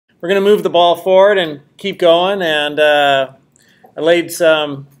we're going to move the ball forward and keep going. And I laid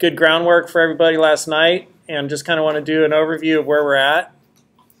some good groundwork for everybody last night, and just kind of want to do an overview of where we're at.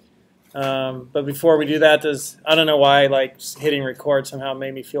 But before we do that, I don't know why, like, hitting record somehow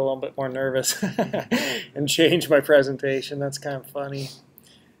made me feel a little bit more nervous and change my presentation. That's kind of funny.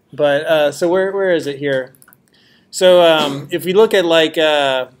 But so where is it here? So if we look at like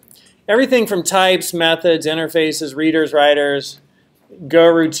everything from types, methods, interfaces, readers, writers, Go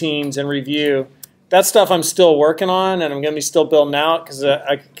routines, and review, that stuff I'm still working on, and I'm going to be still building out because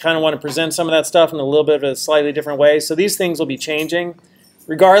I kind of want to present some of that stuff in a little bit of a slightly different way. So these things will be changing.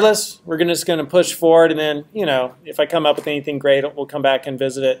 Regardless, we're just going to push forward, and then, you know, if I come up with anything great, we'll come back and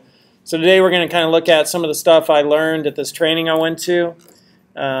visit it. So today we're going to kind of look at some of the stuff I learned at this training I went to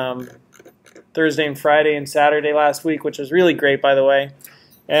Thursday and Friday and Saturday last week, which was really great, by the way.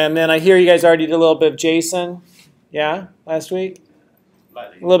 And then I hear you guys already did a little bit of JSON, yeah, last week?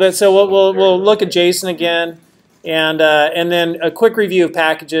 A little bit. So we'll look at JSON again, and then a quick review of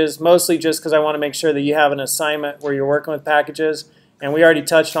packages, mostly just because I want to make sure that you have an assignment where you're working with packages. And we already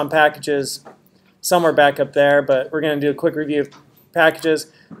touched on packages somewhere back up there, but we're going to do a quick review of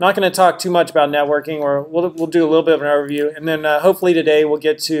packages. Not going to talk too much about networking, or we'll do a little bit of an overview, and then hopefully today we'll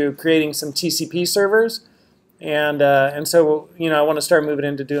get to creating some TCP servers, and so, you know, I want to start moving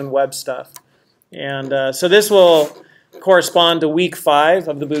into doing web stuff, and so this will correspond to week 5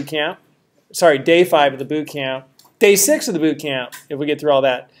 of the boot camp. Sorry, day 5 of the boot camp. Day 6 of the boot camp. If we get through all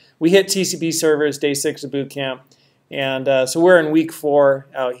that, we hit TCP servers day 6 of boot camp. And so we're in week 4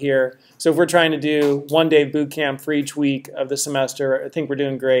 out here. So if we're trying to do 1-day boot camp for each week of the semester, I think we're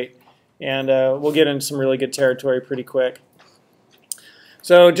doing great. And we'll get into some really good territory pretty quick.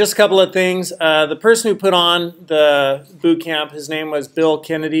 So just a couple of things. The person who put on the boot camp, his name was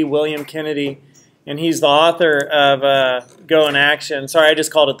William Kennedy. And he's the author of Go in Action. Sorry, I just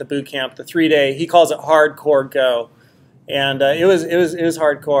called it the boot camp, the 3-day. He calls it Hardcore Go. And it was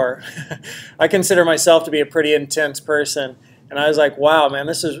hardcore. I consider myself to be a pretty intense person, and I was like, "Wow, man,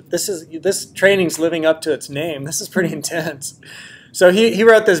 this training's living up to its name. This is pretty intense." So he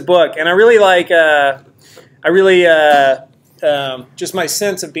wrote this book, and I really like. Just my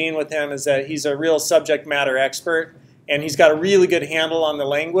sense of being with him is that he's a real subject matter expert, and he's got a really good handle on the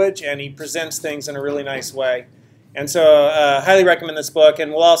language, and he presents things in a really nice way. And so, highly recommend this book,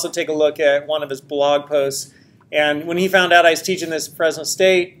 and we'll also take a look at one of his blog posts. And when he found out I was teaching this at Fresno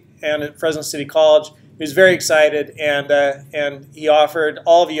State and at Fresno City College, he was very excited, and he offered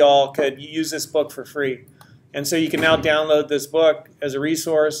all of y'all could use this book for free. And so you can now download this book as a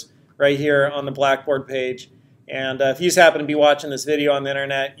resource right here on the Blackboard page. And if you just happen to be watching this video on the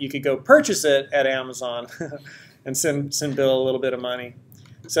internet, you could go purchase it at Amazon and send Bill a little bit of money.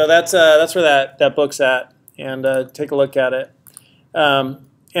 So that's where that book's at, and take a look at it. And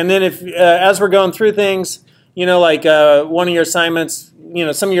then if as we're going through things, you know, like one of your assignments, you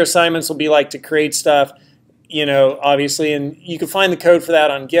know, some of your assignments will be like to create stuff, you know, obviously, and you can find the code for that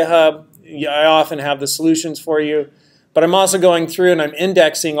on GitHub. I often have the solutions for you, but I'm also going through and I'm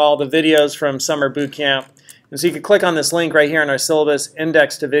indexing all the videos from summer boot camp. And so you can click on this link right here in our syllabus,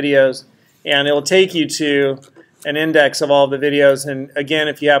 index to videos, and it will take you to an index of all the videos. And again,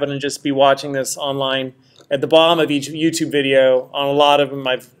 if you happen to just be watching this online, at the bottom of each YouTube video, on a lot of them,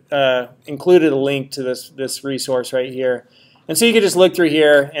 I've included a link to this resource right here. And so you can just look through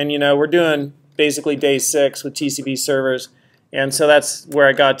here, and, you know, we're doing basically day 6 with TCP servers. And so that's where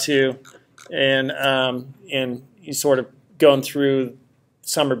I got to, and you sort of going through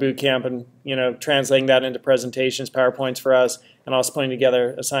summer boot camp and, you know, translating that into presentations, PowerPoints for us, and also putting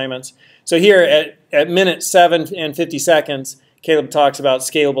together assignments. So here at minute 7 and 50 seconds, Caleb talks about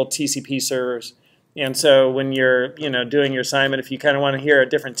scalable TCP servers. And so when you're, you know, doing your assignment, if you kind of want to hear a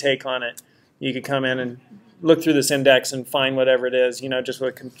different take on it, you could come in and look through this index and find whatever it is, you know, just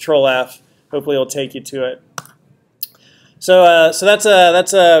with Control F. Hopefully it'll take you to it. So so that's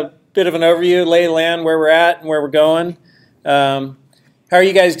a bit of an overview, lay of the land, where we're at and where we're going. How are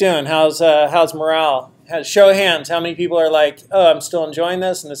you guys doing? How's morale? Show of hands. How many people are like, oh, I'm still enjoying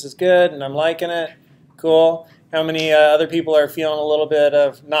this and this is good and I'm liking it? Cool. How many other people are feeling a little bit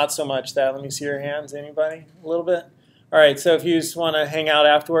of not so much that? Let me see your hands. Anybody? A little bit? All right, so if you just want to hang out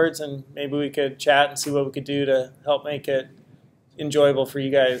afterwards and maybe we could chat and see what we could do to help make it enjoyable for you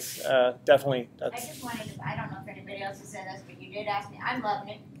guys, definitely. I just wanted to, I don't know if anybody else has said this, but you did ask me. I'm loving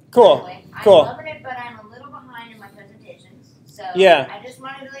it. Cool. I'm loving it, but I'm a little behind in my presentations. So yeah. I just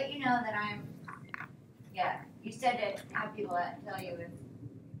wanted to let you know that you said to have people tell you if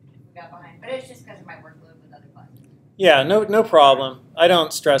we got behind, but it's just because of my workload with other classes. Yeah, no problem. I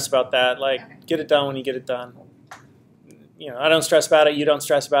don't stress about that. Like, okay. Get it done when you get it done. I don't stress about it. You don't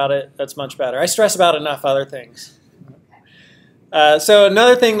stress about it. That's much better. I stress about enough other things. So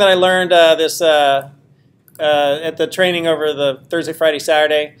another thing that I learned at the training over the Thursday, Friday,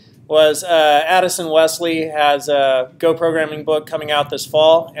 Saturday was Addison Wesley has a Go programming book coming out this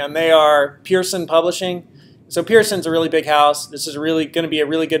fall, and they are Pearson Publishing. So Pearson's a really big house. This is really going to be a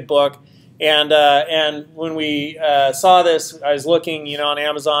really good book. And when we saw this, I was looking, on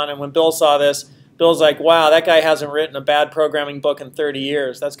Amazon, and when Bill saw this, Bill's like, "Wow, that guy hasn't written a bad programming book in 30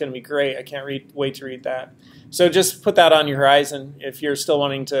 years. That's going to be great. I can't wait to read that." So just put that on your horizon if you're still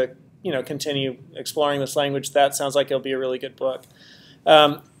wanting to, continue exploring this language. That sounds like it'll be a really good book.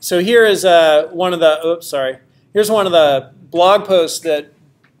 So here is one of the. Here's one of the blog posts that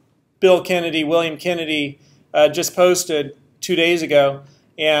William Kennedy, just posted 2 days ago,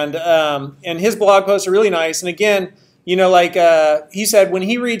 and his blog posts are really nice. And again, he said when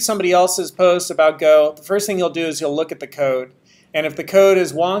he reads somebody else's post about Go, the first thing he'll do is he'll look at the code. And if the code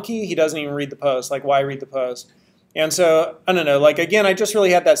is wonky, he doesn't even read the post. Like, why read the post? And so, I don't know, again, I just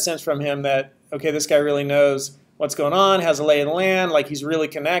really had that sense from him that, okay, this guy really knows what's going on, has a lay of the land, he's really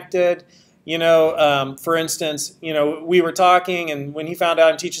connected. For instance, we were talking, and when he found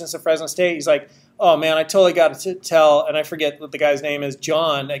out I'm teaching this at Fresno State, he's like, "Oh, man, I totally got to tell," and I forget what the guy's name is,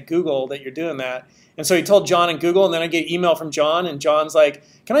 John at Google, that you're doing that. And so he told John at Google, and then I get email from John, and John's like,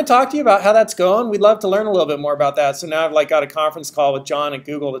 "Can I talk to you about how that's going? We'd love to learn a little bit more about that." So now I've got a conference call with John at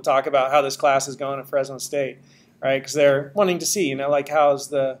Google to talk about how this class is going at Fresno State, right? Because they're wanting to see, how's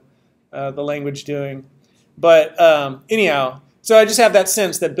the language doing. But anyhow, so I just have that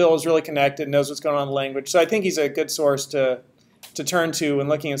sense that Bill is really connected, knows what's going on in the language. So I think he's a good source to turn to when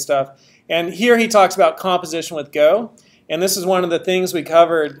looking at stuff. And here he talks about composition with Go, and this is one of the things we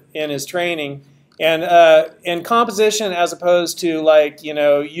covered in his training. And composition as opposed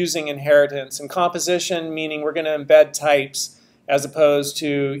to using inheritance, and composition meaning we're going to embed types as opposed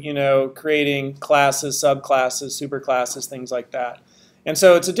to creating classes, subclasses, superclasses, things like that. And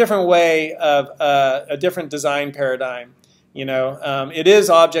so it's a different way of a different design paradigm. It is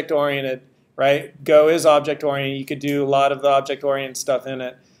object oriented, right? Go is object oriented. You could do a lot of the object oriented stuff in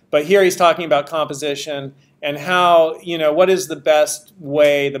it. But here he's talking about composition and how, what is the best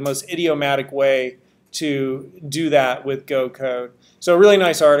way, the most idiomatic way to do that with Go code. So a really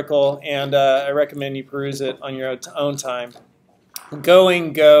nice article, and I recommend you peruse it on your own time.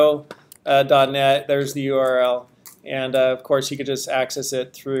 goinggo.net, there's the URL. And of course, you could just access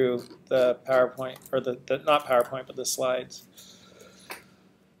it through the PowerPoint, or not PowerPoint, but the slides.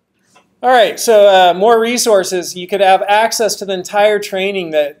 All right, so more resources. You could have access to the entire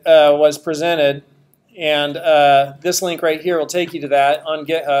training that was presented. And this link right here will take you to that on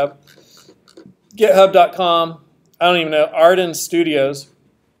GitHub. GitHub.com, I don't even know, Ardan Studios,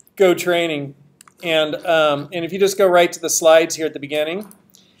 Go Training. And if you just go right to the slides here at the beginning,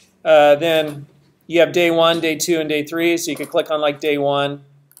 then you have day 1, day 2, and day 3. So you can click on day 1,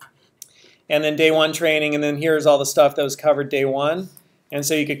 and then day 1 training, and then here's all the stuff that was covered day 1. And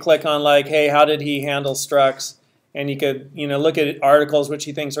so you could click on hey, how did he handle structs? And you could look at articles which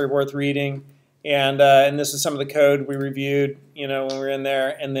he thinks are worth reading. And this is some of the code we reviewed, when we were in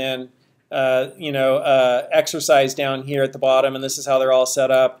there, and then exercise down here at the bottom, and this is how they're all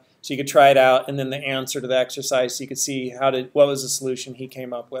set up. So you could try it out, and then the answer to the exercise, so you could see what was the solution he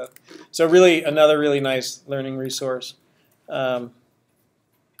came up with. So really, another really nice learning resource. Yeah.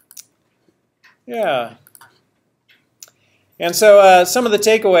 And so some of the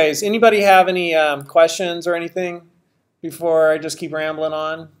takeaways. Anybody have any questions or anything before I just keep rambling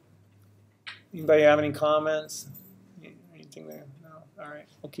on? Anybody have any comments? Anything there? No? All right,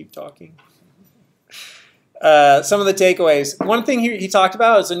 I'll keep talking. Some of the takeaways. One thing he talked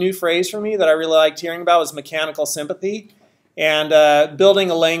about is a new phrase for me that I really liked hearing about was mechanical sympathy. And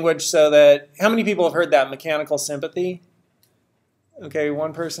building a language so that, how many people have heard that, mechanical sympathy? Okay,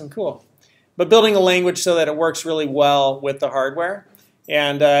 one person, cool. But building a language so that it works really well with the hardware.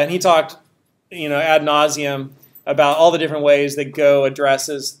 And he talked, ad nauseum about all the different ways that Go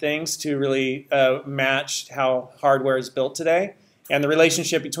addresses things to really match how hardware is built today, and the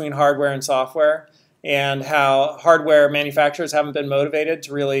relationship between hardware and software, and how hardware manufacturers haven't been motivated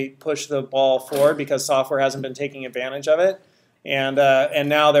to really push the ball forward because software hasn't been taking advantage of it. And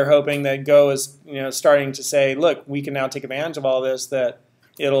now they're hoping that Go is starting to say, look, we can now take advantage of all this, that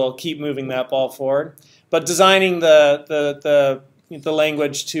it'll keep moving that ball forward. But designing the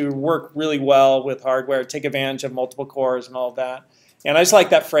language to work really well with hardware, take advantage of multiple cores and all of that. And I just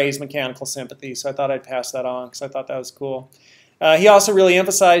like that phrase, mechanical sympathy, so I thought I'd pass that on because I thought that was cool. He also really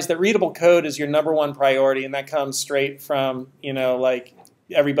emphasized that readable code is your #1 priority, and that comes straight from,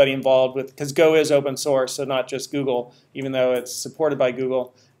 everybody involved with, because Go is open source, so not just Google, even though it's supported by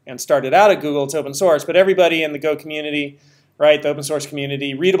Google and started out at Google, it's open source. But everybody in the Go community, right, the open source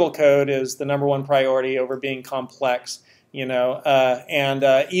community, readable code is the #1 priority over being complex. Even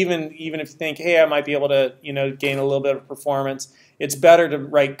if you think, hey, I might be able to gain a little bit of performance, it's better to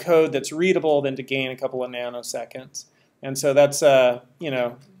write code that's readable than to gain a couple of nanoseconds. And so that's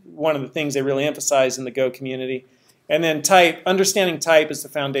one of the things they really emphasize in the Go community. And then type, understanding type is the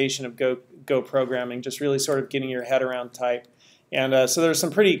foundation of Go programming, just really sort of getting your head around type. And so there's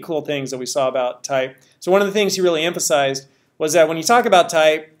some pretty cool things that we saw about type. So one of the things he really emphasized was that when you talk about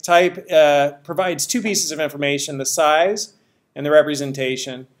type, provides two pieces of information, the size and the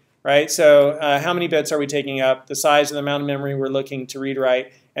representation, right? So how many bits are we taking up, the size of the amount of memory we're looking to read,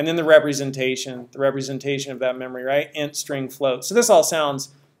 write, and then the representation of that memory, right? Int, string, float. So this all sounds,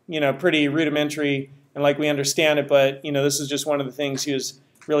 pretty rudimentary and like we understand it, but, this is just one of the things he was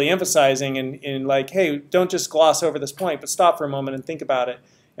really emphasizing in like, hey, don't just gloss over this point, but stop for a moment and think about it.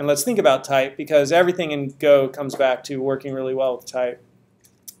 And let's think about type, because everything in Go comes back to working really well with type.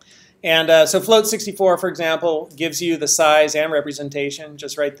 And so float64, for example, gives you the size and representation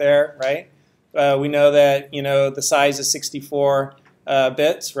just right there, right? We know that the size is 64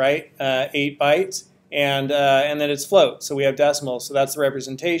 bits, right? 8 bytes, and then it's float. So we have decimals. So that's the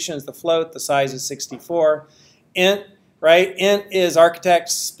representation, is the float. The size is 64. Int, right? Int is architect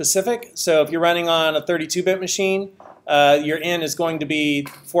specific. So if you're running on a 32-bit machine, your int is going to be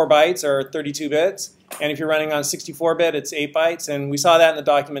 4 bytes or 32 bits. And if you're running on 64-bit, it's 8 bytes. And we saw that in the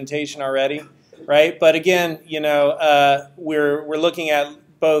documentation already, right? But again, we're looking at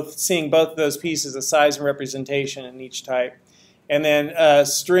seeing both of those pieces, the size and representation in each type. And then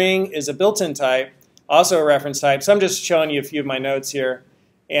string is a built-in type, also a reference type. So I'm just showing you a few of my notes here.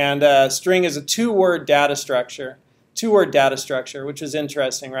 And string is a 2-word data structure. 2-word data structure, which is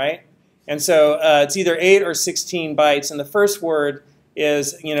interesting, right? And so it's either 8 or 16 bytes. And the first word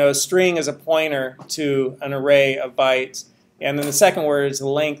is, a string is a pointer to an array of bytes. And then the second word is the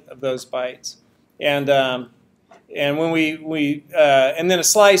length of those bytes. And when and then a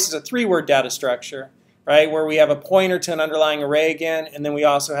slice is a 3-word data structure, right, where we have a pointer to an underlying array again, and then we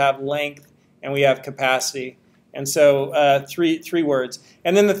also have length and we have capacity. And so three words.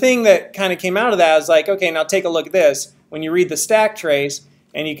 And then the thing that kind of came out of that is like, okay, now take a look at this. When you read the stack trace,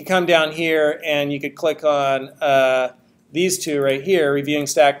 and you could come down here and you could click on these two right here, reviewing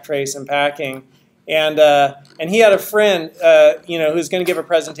stack trace and packing. And he had a friend, who's going to give a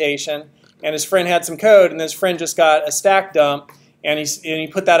presentation, and his friend had some code, and his friend just got a stack dump, and he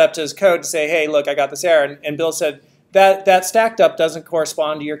put that up to his code to say, hey, look, I got this error. And Bill said, that stack dump doesn't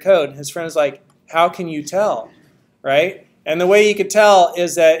correspond to your code. And his friend was like, how can you tell, right? And the way you could tell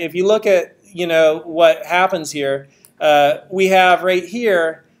is that if you look at, what happens here, we have right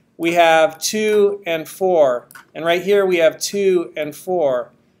here, we have 2 and 4. And right here we have 2 and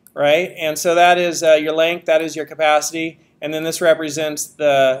 4, right? And so that is your length, that is your capacity. And then this represents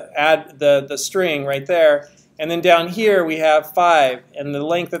the string right there. And then down here we have 5, and the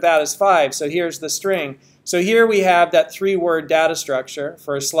length of that is 5. So here's the string. So here we have that 3-word data structure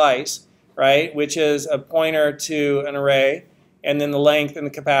for a slice, right, which is a pointer to an array, and then the length and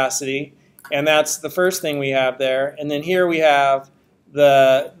the capacity. And that's the first thing we have there. And then here we have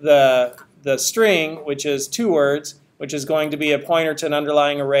the string, which is 2 words, which is going to be a pointer to an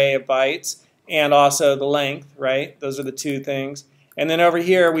underlying array of bytes, and also the length, right? Those are the two things. And then over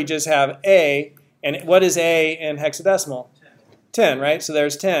here we just have A, and what is A in hexadecimal? 10, right? So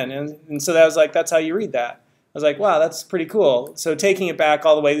there's 10. And so that was like, that's how you read that. I was like, wow, that's pretty cool. So taking it back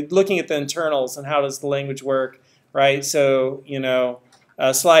all the way, looking at the internals and how does the language work, right? So,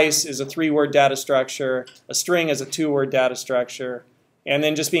 a slice is a 3-word data structure, a string is a 2-word data structure, and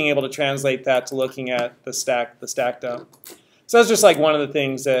then just being able to translate that to looking at the stack dump. So that's just like one of the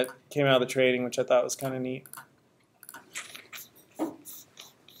things that came out of the trading, which I thought was kind of neat.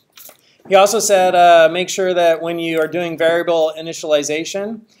 He also said make sure that when you are doing variable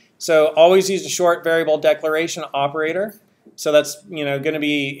initialization, so always use a short variable declaration operator. So that's going to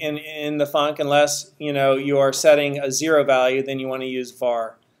be in the func unless you are setting a 0 value, then you want to use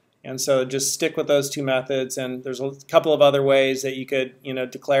var. And so just stick with those two methods. And there's a couple of other ways that you could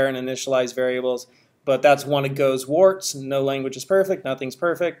declare and initialize variables. But that's one of Go's warts. No language is perfect. Nothing's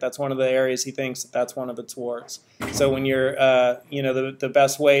perfect. That's one of the areas he thinks that's one of its warts. So when you're the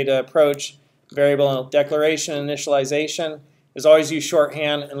best way to approach variable declaration initialization is always use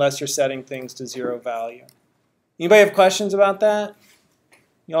shorthand unless you're setting things to 0 value. Anybody have questions about that?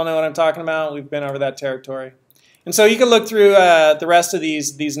 You all know what I'm talking about? We've been over that territory. And so you can look through the rest of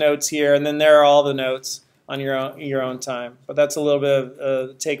these notes here, and then there are all the notes on your own time. But that's a little bit of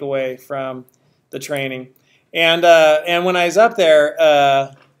a takeaway from the training. And when I was up there,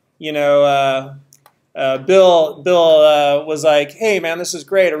 Bill was like, "Hey man, this is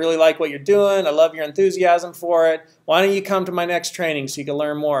great. I really like what you're doing. I love your enthusiasm for it. Why don't you come to my next training so you can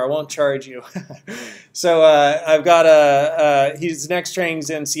learn more? I won't charge you." So I've got his next training's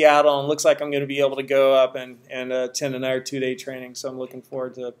in Seattle, and looks like I'm going to be able to go up and attend another 2-day training. So I'm looking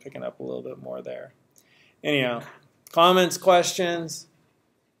forward to picking up a little bit more there. Anyhow, comments, questions?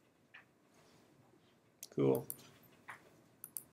 Cool.